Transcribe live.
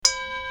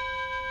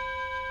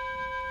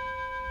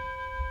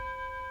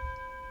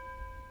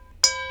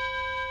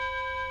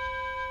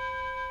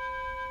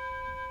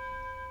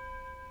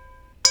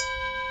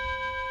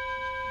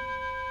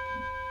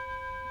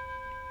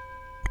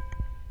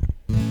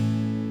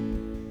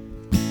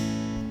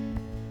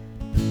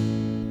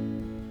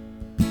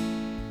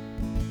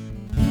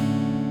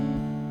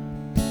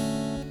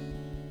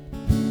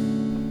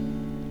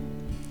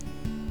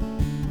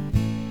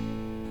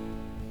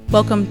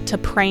Welcome to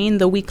Praying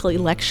the Weekly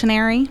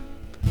Lectionary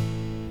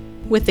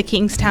with the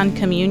Kingstown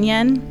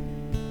Communion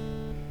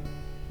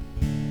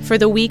for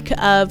the week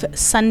of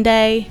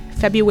Sunday,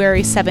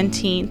 February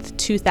 17th,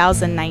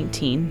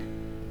 2019.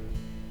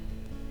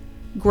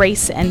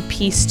 Grace and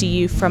peace to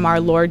you from our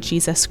Lord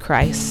Jesus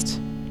Christ.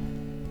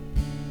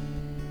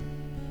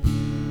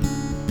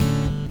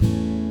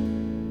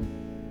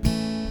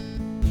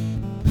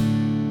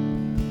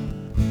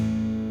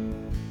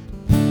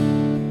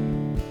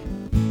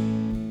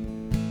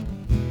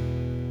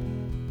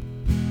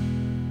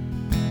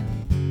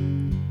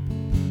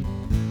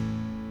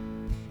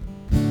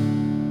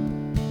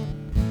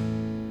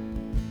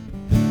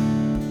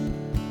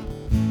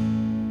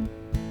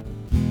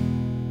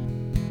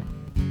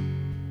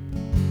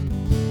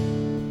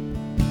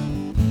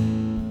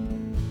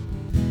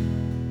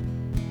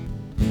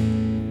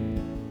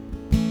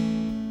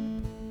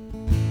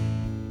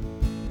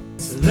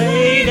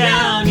 Lay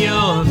down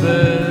your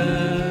burdens,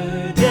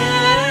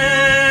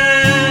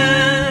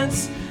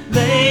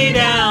 lay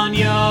down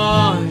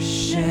your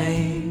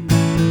shame.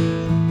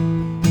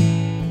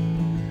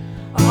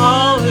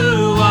 All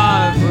who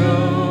are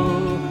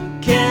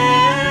broken,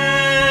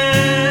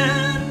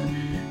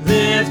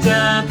 lift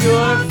up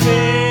your face.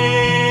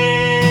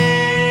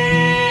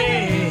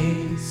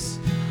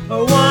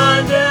 A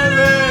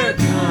wanderer,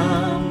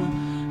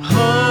 come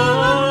home.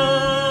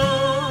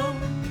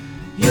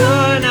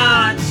 You're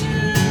not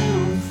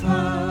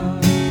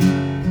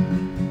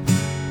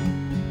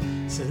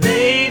so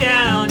lay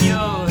down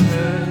your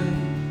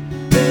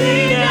burden,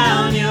 lay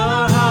down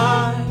your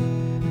heart,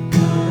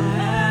 come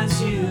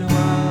as you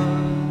are.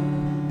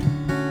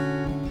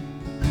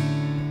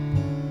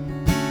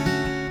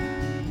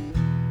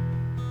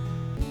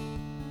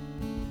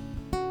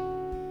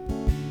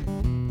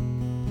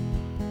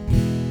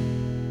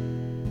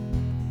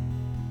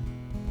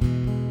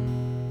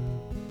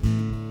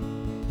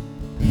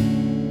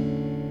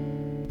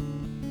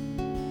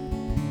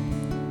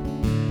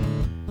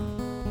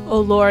 O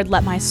Lord,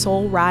 let my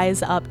soul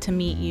rise up to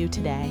meet you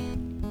today.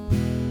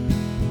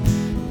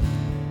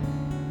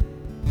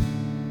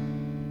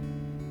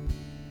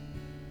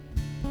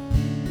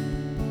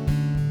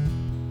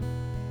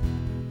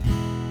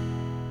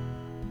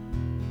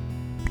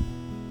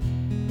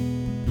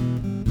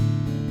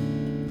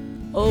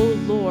 O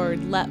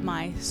Lord, let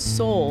my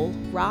soul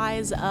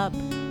rise up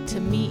to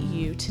meet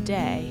you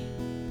today.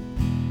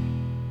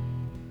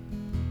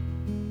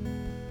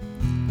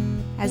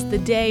 As the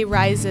day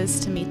rises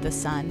to meet the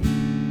sun.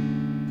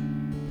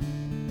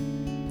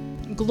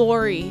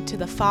 Glory to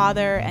the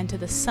Father, and to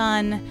the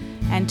Son,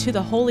 and to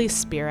the Holy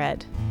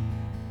Spirit,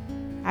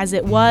 as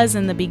it was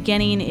in the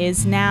beginning,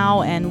 is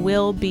now, and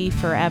will be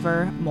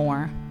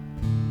forevermore.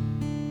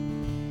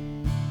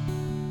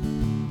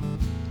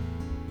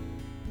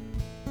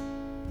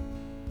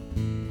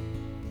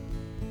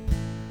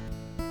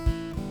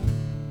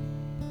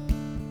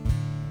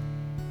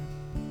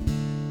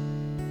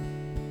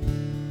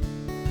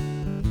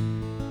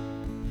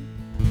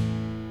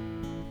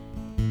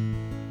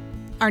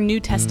 Our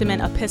New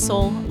Testament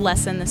epistle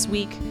lesson this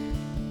week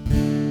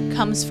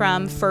comes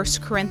from 1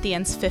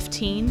 Corinthians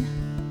 15,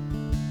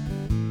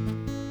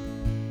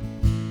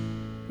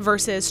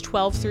 verses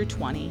 12 through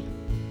 20.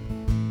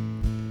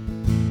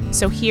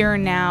 So hear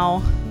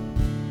now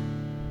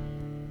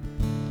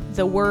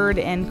the word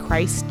in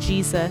Christ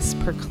Jesus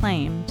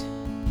proclaimed.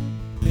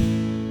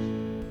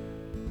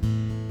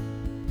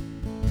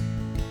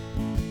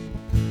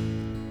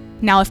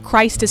 Now if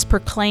Christ is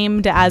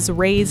proclaimed as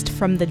raised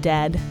from the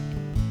dead,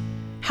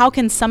 how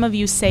can some of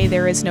you say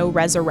there is no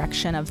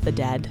resurrection of the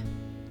dead?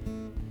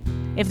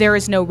 If there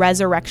is no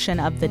resurrection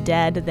of the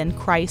dead, then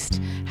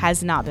Christ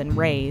has not been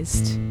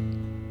raised.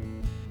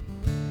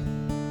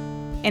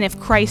 And if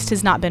Christ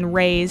has not been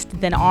raised,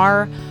 then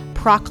our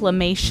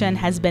proclamation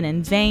has been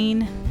in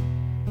vain,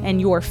 and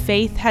your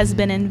faith has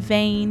been in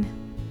vain.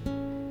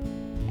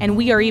 And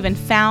we are even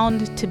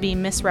found to be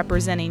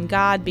misrepresenting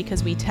God,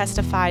 because we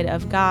testified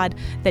of God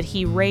that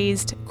He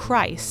raised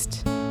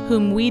Christ,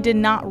 whom we did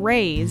not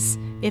raise,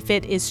 if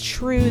it is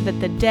true that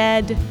the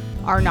dead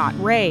are not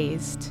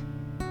raised.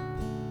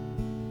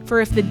 For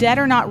if the dead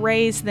are not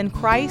raised, then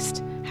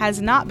Christ has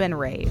not been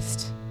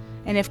raised.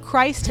 And if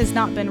Christ has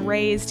not been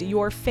raised,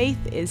 your faith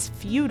is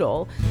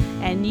futile,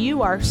 and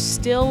you are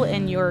still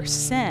in your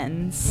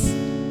sins.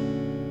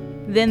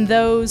 Then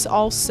those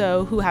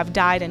also who have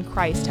died in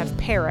Christ have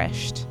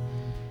perished.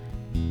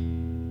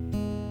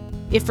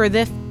 If for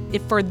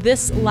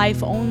this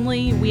life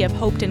only we have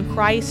hoped in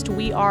Christ,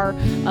 we are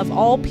of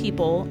all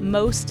people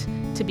most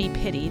to be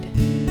pitied.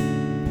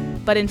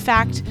 But in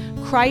fact,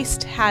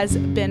 Christ has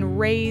been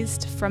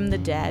raised from the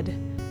dead,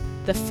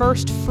 the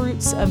first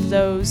fruits of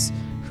those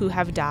who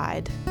have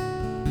died.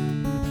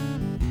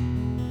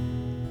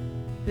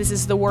 This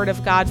is the word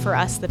of God for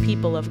us, the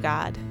people of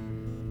God.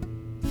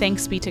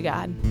 Thanks be to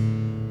God.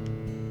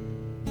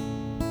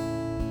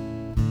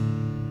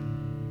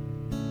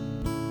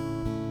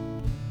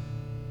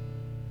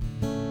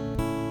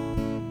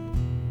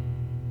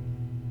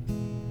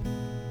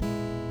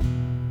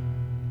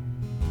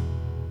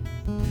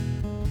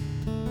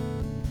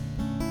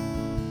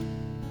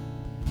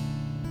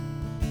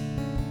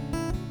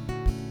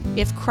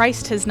 If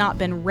Christ has not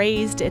been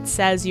raised, it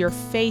says your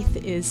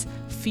faith is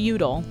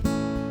futile,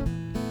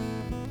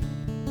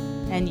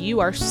 and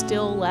you are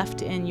still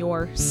left in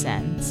your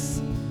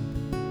sins.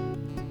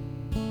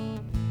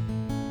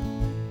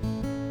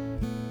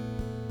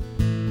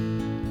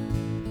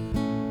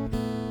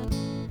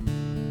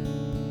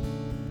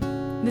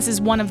 This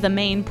is one of the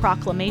main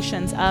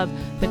proclamations of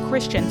the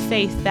Christian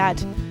faith,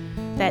 that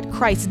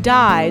Christ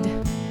died,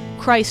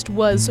 Christ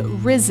was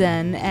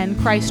risen, and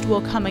Christ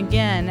will come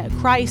again.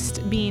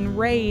 Christ being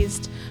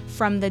raised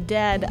from the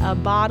dead, a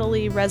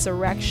bodily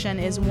resurrection,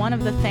 is one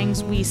of the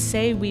things we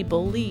say we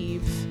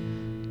believe.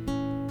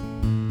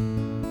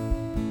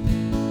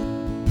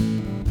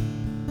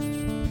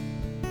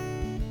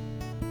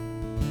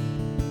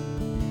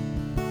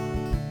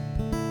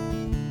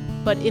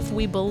 But if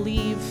we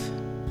believe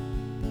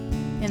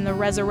in the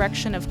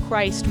resurrection of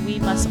Christ, we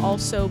must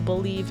also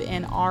believe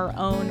in our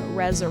own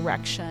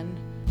resurrection.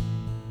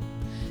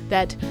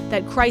 That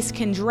Christ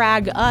can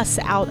drag us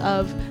out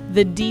of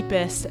the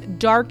deepest,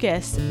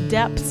 darkest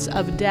depths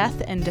of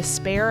death and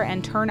despair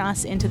and turn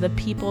us into the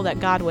people that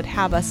God would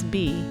have us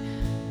be.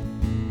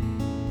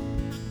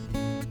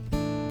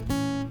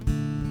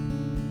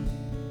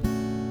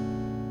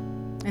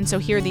 And so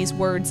hear these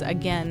words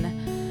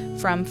again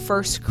from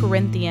 1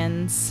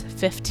 Corinthians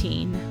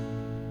 15.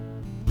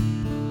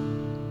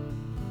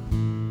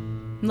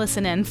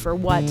 Listen in for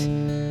what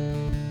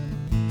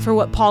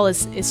Paul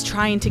is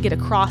trying to get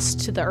across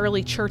to the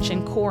early church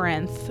in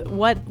Corinth.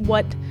 What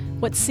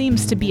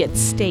seems to be at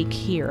stake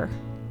here.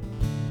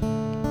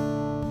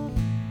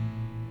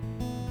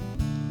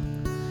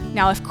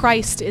 Now, if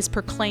Christ is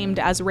proclaimed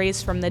as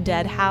raised from the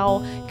dead,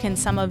 how can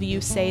some of you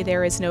say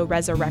there is no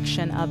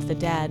resurrection of the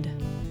dead?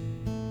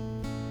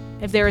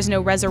 If there is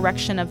no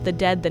resurrection of the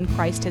dead, then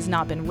Christ has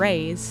not been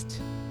raised.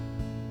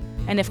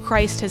 And if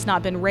Christ has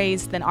not been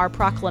raised, then our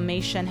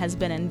proclamation has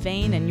been in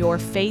vain, and your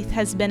faith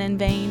has been in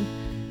vain.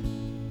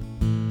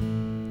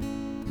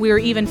 We are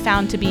even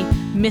found to be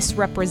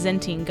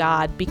misrepresenting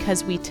God,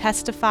 because we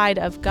testified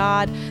of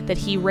God that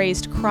He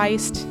raised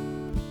Christ,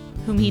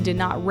 whom He did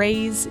not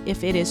raise,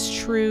 if it is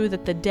true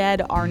that the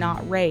dead are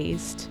not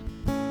raised.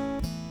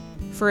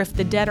 For if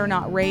the dead are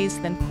not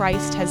raised, then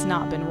Christ has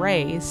not been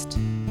raised.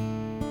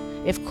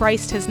 If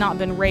Christ has not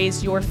been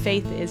raised, your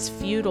faith is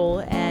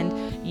futile,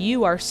 and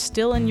you are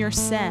still in your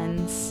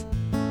sins.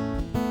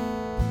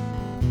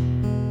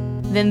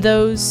 Then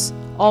those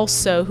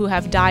also who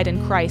have died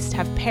in Christ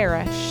have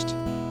perished.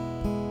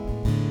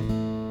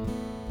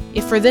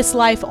 If for this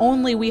life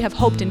only we have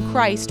hoped in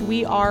Christ,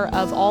 we are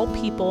of all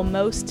people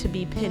most to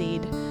be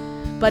pitied.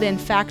 But in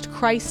fact,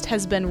 Christ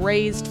has been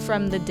raised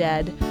from the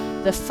dead,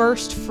 the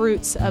first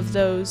fruits of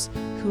those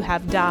who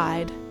have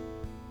died.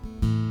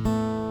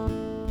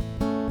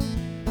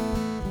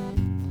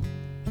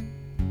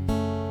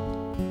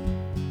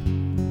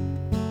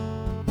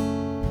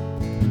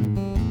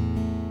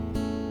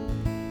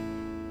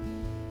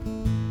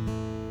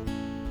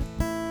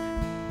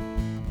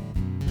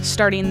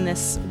 Starting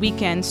this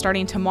weekend,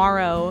 starting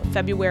tomorrow,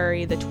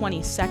 February the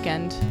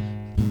 22nd,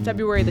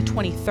 February the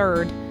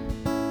 23rd,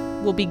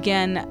 we'll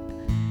begin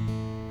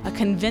a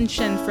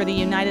convention for the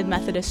United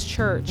Methodist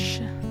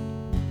Church.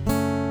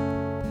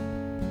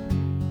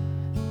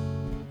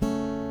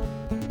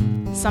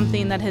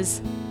 Something that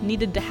has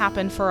needed to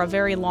happen for a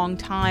very long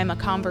time, a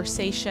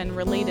conversation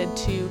related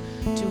to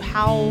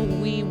how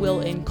we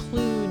will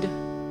include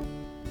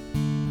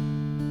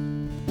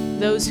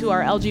those who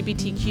are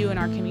LGBTQ in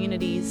our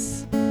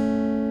communities.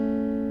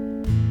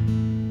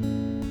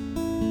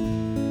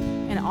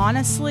 And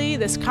honestly,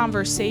 this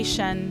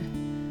conversation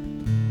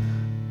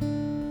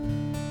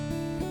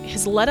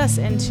has led us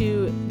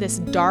into this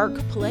dark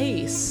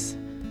place.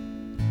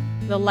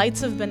 The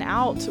lights have been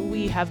out,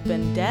 we have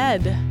been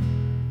dead.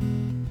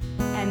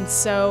 And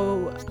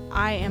so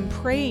I am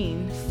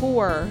praying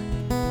for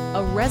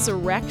a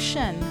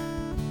resurrection.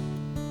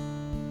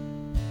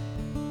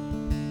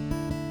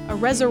 A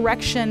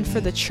resurrection for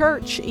the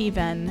church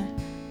even.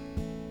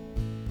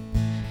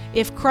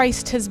 If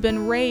Christ has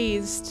been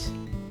raised,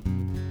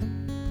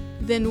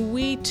 then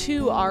we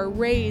too are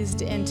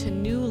raised into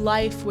new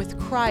life with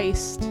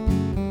Christ.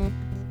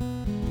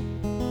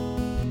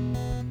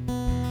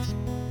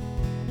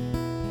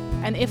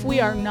 And if we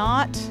are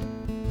not,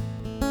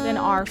 then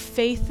our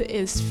faith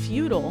is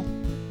futile.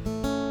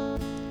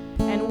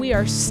 And we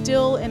are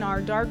still in our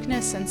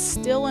darkness and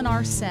still in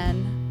our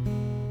sin.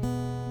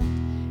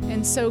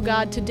 And so,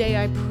 God,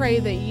 today I pray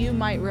that you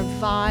might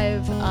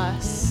revive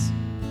us.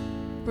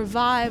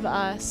 Revive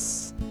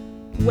us.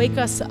 Wake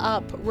us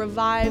up.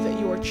 Revive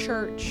your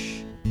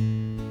church.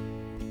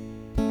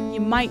 You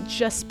might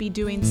just be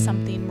doing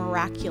something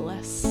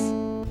miraculous.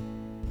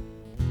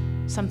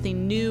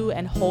 Something new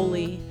and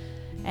holy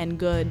and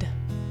good.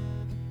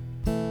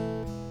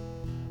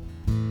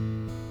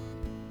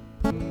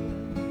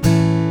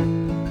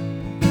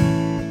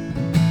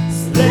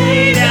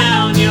 Lay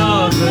down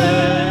your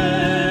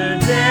burdens,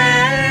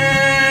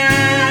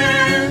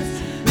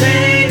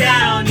 lay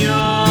down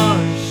your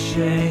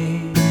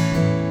shame.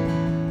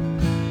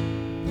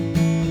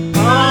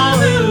 All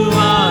who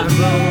are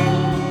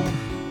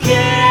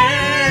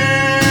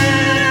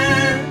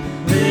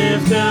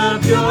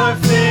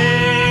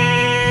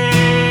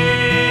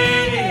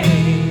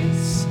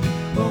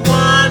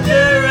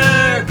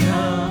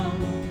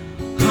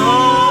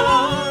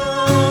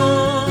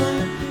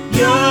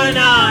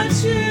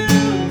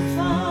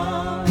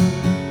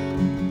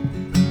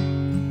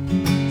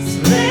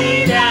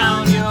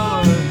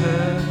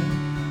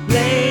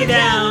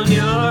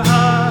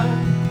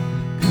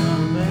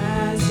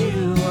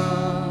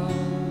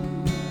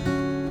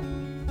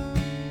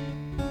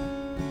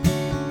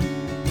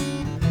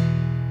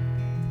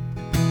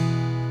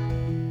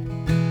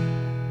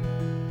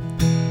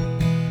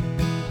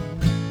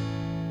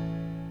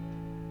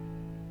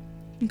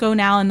Go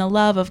now in the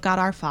love of God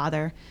our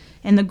Father,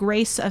 in the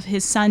grace of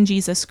his Son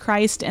Jesus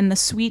Christ, and the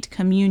sweet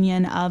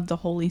communion of the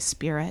Holy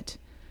Spirit.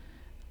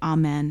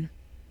 Amen.